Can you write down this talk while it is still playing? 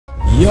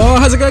Yo,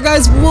 how's it going,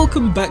 guys?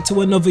 Welcome back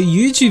to another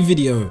YouTube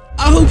video.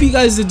 I hope you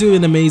guys are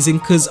doing amazing,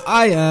 because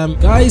I am.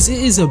 Guys, it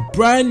is a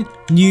brand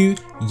new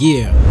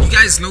year. You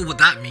guys know what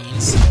that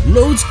means.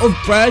 Loads of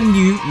brand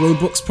new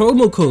Roblox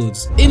promo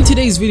codes. In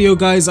today's video,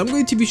 guys, I'm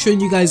going to be showing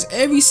you guys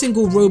every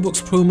single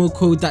Roblox promo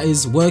code that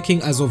is working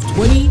as of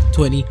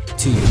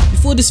 2022.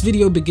 Before this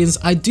video begins,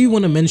 I do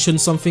want to mention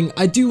something.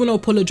 I do want to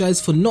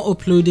apologize for not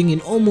uploading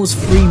in almost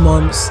 3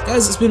 months.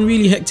 Guys, it's been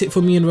really hectic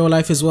for me in real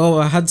life as well.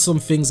 I had some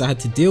things I had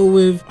to deal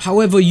with.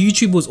 However,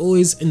 YouTube was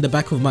always in the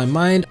back of my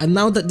mind, and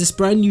now that this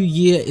brand new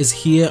year is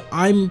here,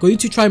 I'm going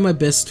to try my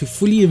best to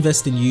fully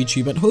invest in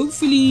YouTube, and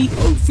hopefully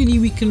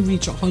we can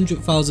reach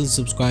 100,000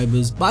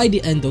 subscribers by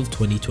the end of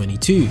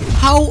 2022.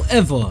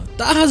 However,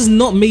 that has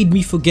not made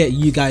me forget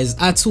you guys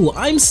at all.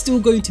 I'm still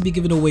going to be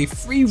giving away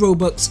free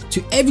Robux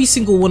to every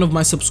single one of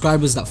my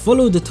subscribers that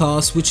follow the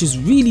task, which is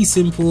really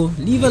simple.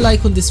 Leave a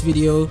like on this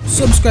video,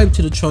 subscribe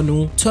to the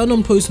channel, turn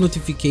on post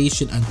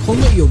notification, and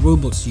comment your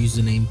Roblox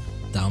username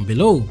down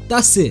below.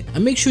 That's it.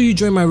 And make sure you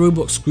join my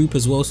Roblox group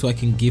as well so I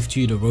can gift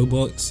you the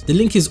Robux. The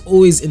link is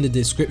always in the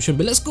description,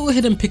 but let's go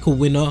ahead and pick a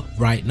winner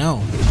right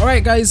now.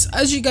 Alright guys,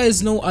 as you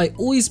guys know, I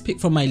always pick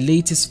from my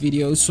latest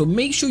videos, so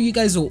make sure you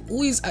guys are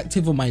always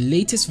active on my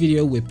latest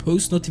video with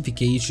post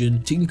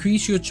notification to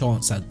increase your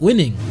chance at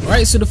winning.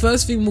 Alright, so the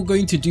first thing we're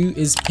going to do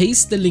is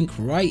paste the link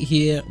right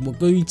here. We're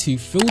going to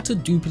filter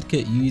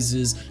duplicate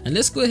users, and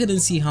let's go ahead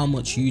and see how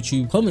much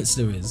YouTube comments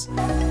there is.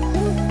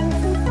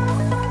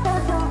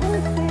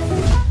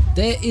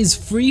 There is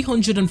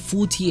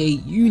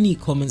 348 unique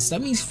comments.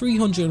 That means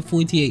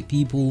 348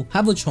 people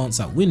have a chance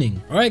at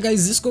winning. Alright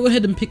guys, let's go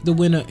ahead and pick the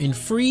winner in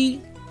 3,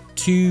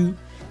 2,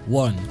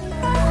 1.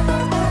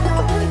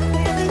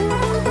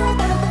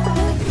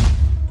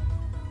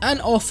 And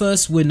our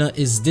first winner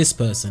is this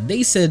person.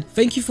 They said,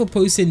 "Thank you for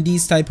posting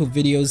these type of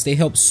videos. They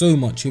help so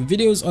much. Your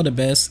videos are the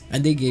best,"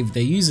 and they gave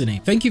their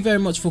username. Thank you very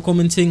much for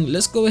commenting.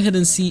 Let's go ahead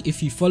and see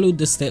if you followed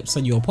the steps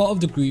and you're part of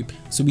the group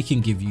so we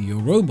can give you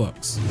your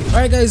Robux.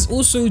 Alright guys,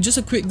 also just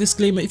a quick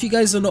disclaimer, if you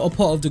guys are not a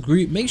part of the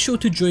group, make sure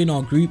to join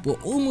our group.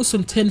 We're almost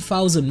on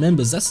 10,000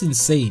 members. That's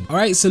insane.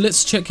 Alright, so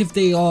let's check if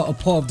they are a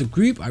part of the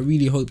group. I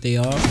really hope they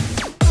are.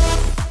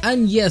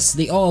 And yes,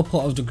 they are a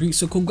part of the group,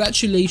 so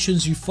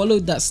congratulations, you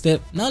followed that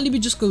step. Now let me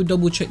just go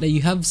double check that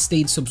you have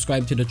stayed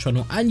subscribed to the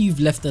channel and you've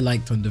left a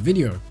like on the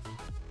video.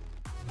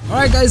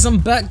 Alright guys, I'm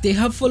back. They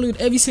have followed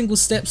every single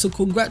step, so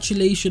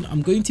congratulations.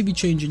 I'm going to be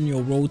changing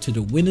your role to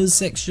the winners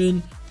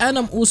section, and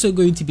I'm also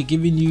going to be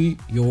giving you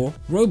your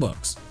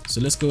Robux.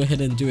 So let's go ahead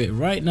and do it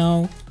right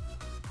now.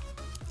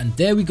 And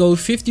there we go,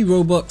 50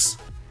 Robux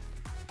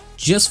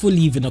just for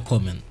leaving a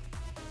comment.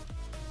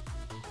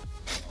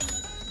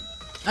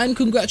 And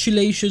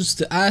congratulations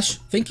to Ash.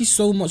 Thank you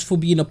so much for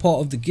being a part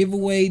of the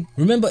giveaway.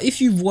 Remember,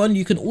 if you've won,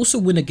 you can also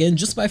win again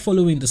just by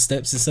following the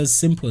steps. It's as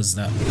simple as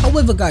that.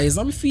 However guys,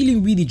 I'm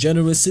feeling really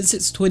generous since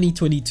it's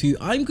 2022.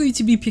 I'm going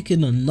to be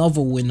picking another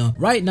winner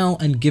right now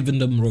and giving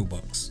them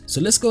Robux. So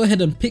let's go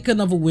ahead and pick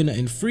another winner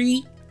in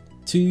 3,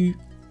 2,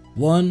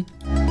 1.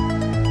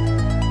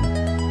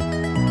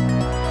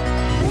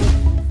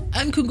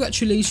 And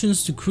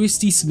congratulations to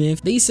Christy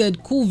Smith. They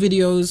said cool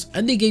videos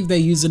and they gave their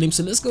username,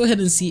 so let's go ahead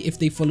and see if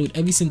they followed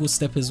every single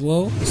step as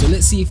well. So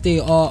let's see if they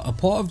are a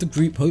part of the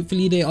group.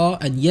 Hopefully they are,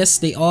 and yes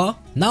they are.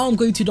 Now I'm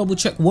going to double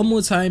check one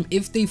more time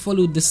if they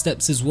followed the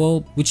steps as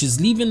well, which is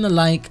leaving a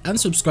like and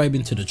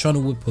subscribing to the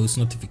channel with post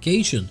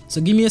notification. So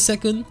give me a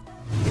second.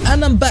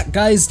 And I'm back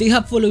guys, they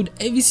have followed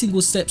every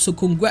single step, so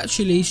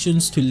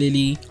congratulations to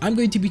Lily. I'm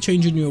going to be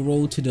changing your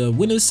role to the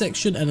winners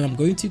section, and I'm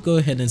going to go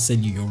ahead and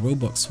send you your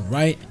Robux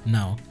right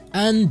now.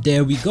 And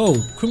there we go.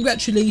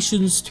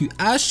 Congratulations to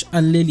Ash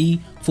and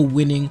Lily for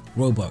winning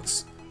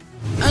Robux.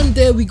 And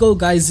there we go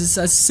guys, it's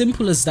as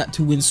simple as that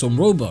to win some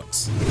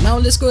Robux. Now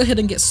let's go ahead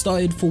and get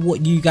started for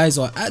what you guys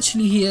are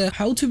actually here,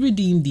 how to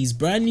redeem these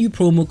brand new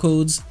promo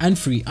codes and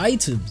free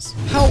items.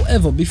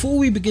 However, before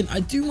we begin, I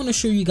do want to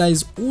show you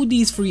guys all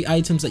these free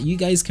items that you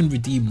guys can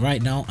redeem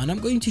right now, and I'm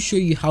going to show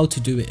you how to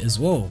do it as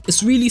well.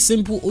 It's really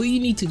simple. All you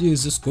need to do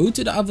is just go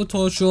to the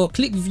avatar shop,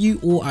 click view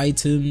all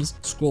items,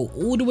 scroll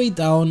all the way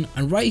down,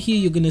 and right here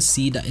you're going to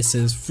see that it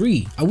says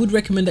free. I would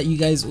recommend that you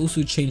guys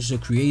also change the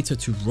creator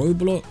to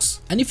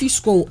Roblox, and if you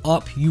scroll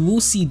up you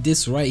will see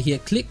this right here.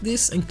 Click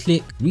this and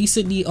click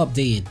recently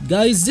updated.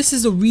 Guys, this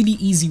is a really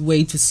easy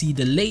way to see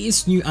the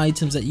latest new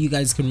items that you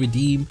guys can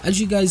redeem.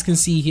 As you guys can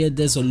see here,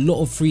 there's a lot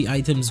of free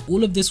items.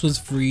 All of this was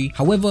free,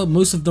 however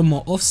most of them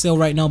are off sale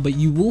right now, but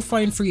you will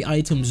find free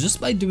items just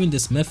by doing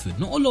this method.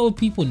 Not a lot of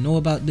people know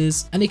about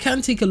this, and it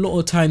can take a lot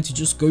of time to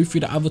just go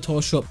through the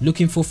avatar shop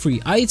looking for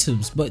free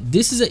items, but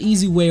this is an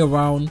easy way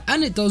around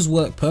and it does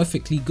work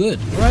perfectly good.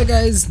 Alright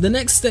guys, the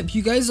next step,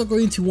 you guys are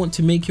going to want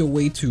to make your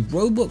way to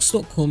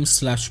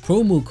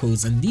roblox.com/promo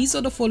codes, and these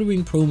are the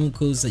following promo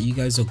codes that you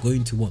guys are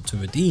going to want to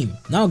redeem.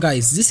 Now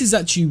guys, this is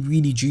actually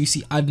really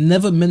juicy. I've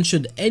never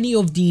mentioned any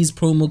of these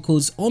promo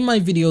codes on my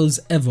videos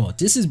ever.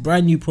 This is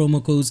brand new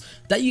promo codes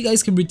that you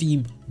guys can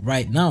redeem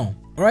right now.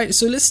 Alright,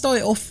 so let's start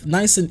it off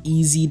nice and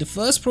easy. The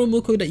first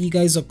promo code that you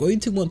guys are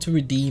going to want to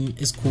redeem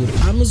is called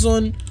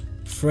Amazon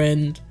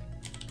Friend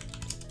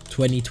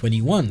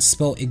 2021,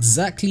 spelled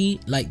exactly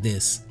like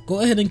this.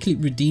 Go ahead and click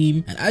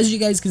redeem, and as you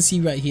guys can see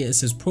right here, it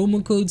says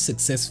promo code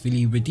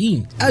successfully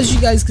redeemed. As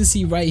you guys can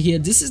see right here,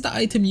 this is the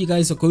item you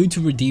guys are going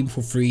to redeem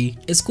for free.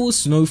 It's called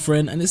Snow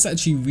Friend, and it's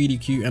actually really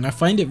cute, and I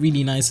find it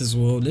really nice as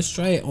well. Let's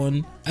try it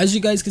on. As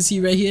you guys can see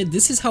right here,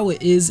 this is how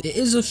it is. It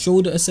is a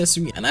shoulder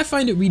accessory, and I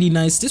find it really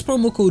nice. This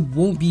promo code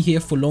won't be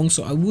here for long,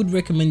 so I would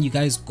recommend you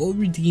guys go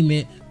redeem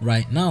it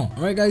right now.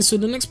 Alright guys, so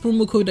the next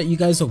promo code that you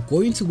guys are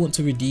going to want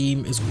to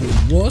redeem is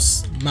called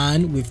Ross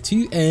Man with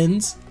 2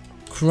 N's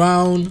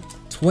Crown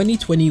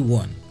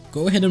 2021.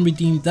 Go ahead and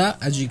redeem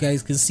that. As you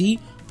guys can see,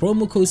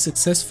 promo code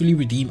successfully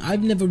redeemed.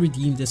 I've never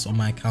redeemed this on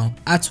my account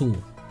at all.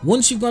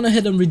 Once you've gone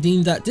ahead and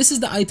redeemed that, this is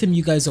the item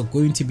you guys are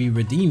going to be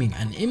redeeming,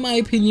 and in my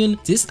opinion,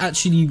 this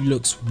actually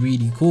looks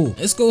really cool.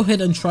 Let's go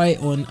ahead and try it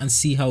on and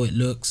see how it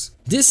looks.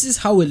 This is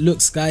how it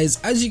looks,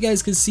 guys. As you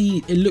guys can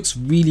see, it looks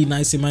really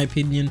nice in my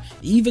opinion.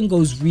 It even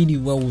goes really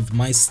well with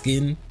my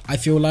skin, I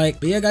feel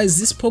like. But yeah guys,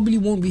 this probably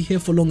won't be here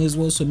for long as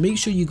well, so make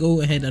sure you go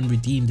ahead and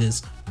redeem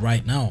this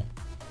right now.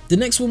 The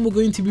next one we're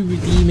going to be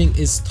redeeming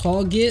is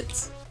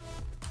Target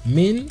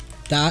Min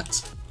Dat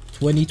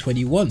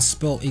 2021,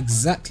 spelled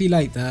exactly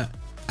like that.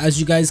 As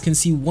you guys can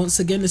see, once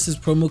again, this is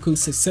promo code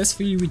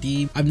successfully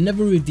redeemed. I've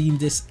never redeemed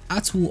this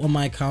at all on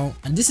my account,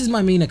 and this is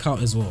my main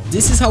account as well.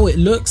 This is how it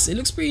looks. It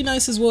looks pretty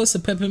nice as well. It's a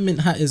peppermint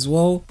hat as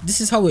well.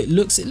 This is how it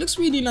looks. It looks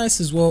really nice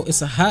as well.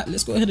 It's a hat.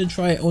 Let's go ahead and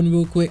try it on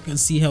real quick and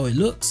see how it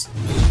looks.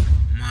 Oh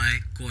my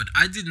god,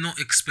 I did not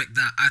expect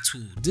that at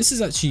all. This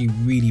is actually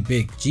really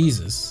big.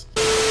 Jesus.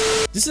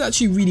 This is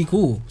actually really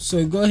cool.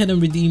 So go ahead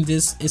and redeem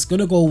this. It's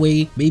gonna go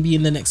away maybe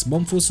in the next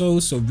month or so,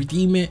 so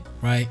redeem it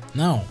right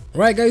now.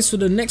 Alright guys, so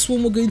the next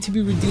one we're going to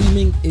be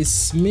redeeming is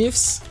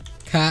Smith's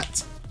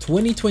Cat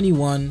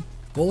 2021.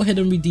 Go ahead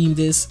and redeem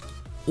this.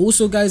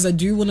 Also guys, I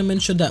do want to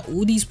mention that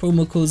all these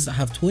promo codes that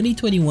have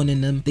 2021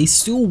 in them, they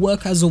still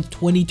work as of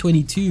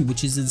 2022,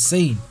 which is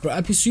insane. But I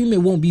presume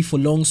it won't be for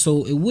long,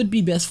 so it would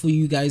be best for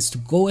you guys to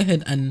go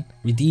ahead and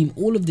redeem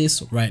all of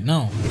this right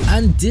now.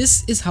 And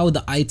this is how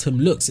the item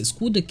looks. It's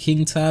called the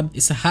King Tab.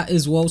 It's a hat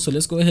as well, so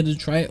let's go ahead and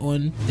try it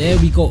on. There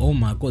we go. Oh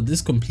my god,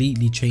 this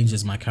completely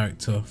changes my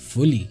character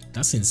fully.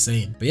 That's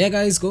insane. But yeah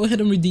guys, go ahead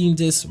and redeem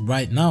this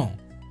right now.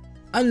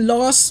 And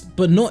last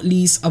but not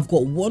least, I've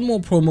got one more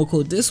promo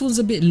code. This one's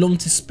a bit long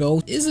to spell.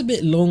 It is a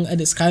bit long and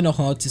it's kind of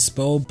hard to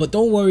spell, but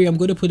don't worry, I'm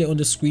going to put it on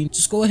the screen.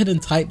 Just go ahead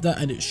and type that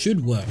and it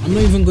should work. I'm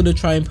not even going to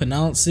try and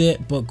pronounce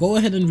it, but go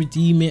ahead and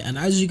redeem it. And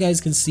as you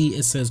guys can see,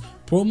 it says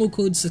promo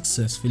code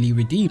successfully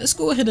redeemed. Let's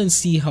go ahead and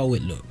see how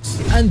it looks.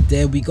 And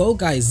there we go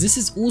guys. This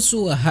is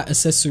also a hat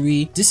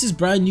accessory. This is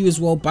brand new as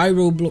well by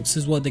Roblox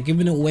as well. They're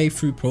giving it away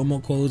through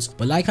promo codes,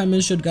 but like I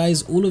mentioned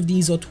guys, all of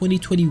these are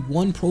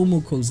 2021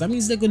 promo codes. That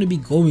means they're going to be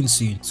going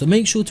soon, so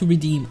make sure to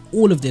redeem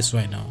all of this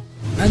right now.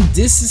 And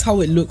this is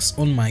how it looks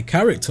on my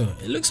character.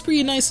 It looks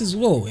pretty nice as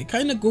well. It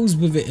kind of goes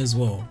with it as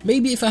well.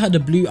 Maybe if I had a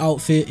blue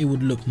outfit, it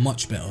would look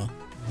much better.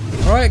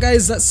 Alright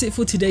guys, that's it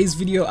for today's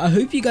video. I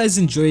hope you guys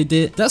enjoyed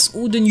it. That's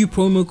all the new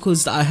promo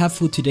codes that I have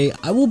for today.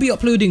 I will be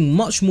uploading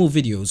much more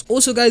videos.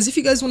 Also guys, if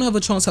you guys want to have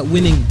a chance at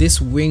winning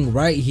this ring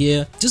right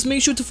here, just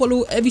make sure to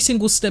follow every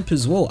single step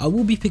as well. I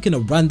will be picking a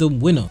random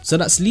winner. So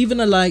that's leaving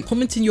a like,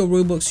 commenting your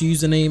Roblox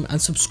username,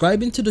 and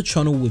subscribing to the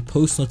channel with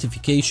post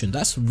notification.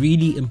 That's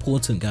really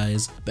important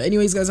guys. But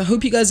anyways guys, I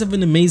hope you guys have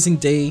an amazing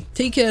day.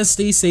 Take care and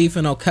stay safe,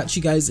 and I'll catch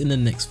you guys in the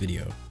next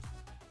video.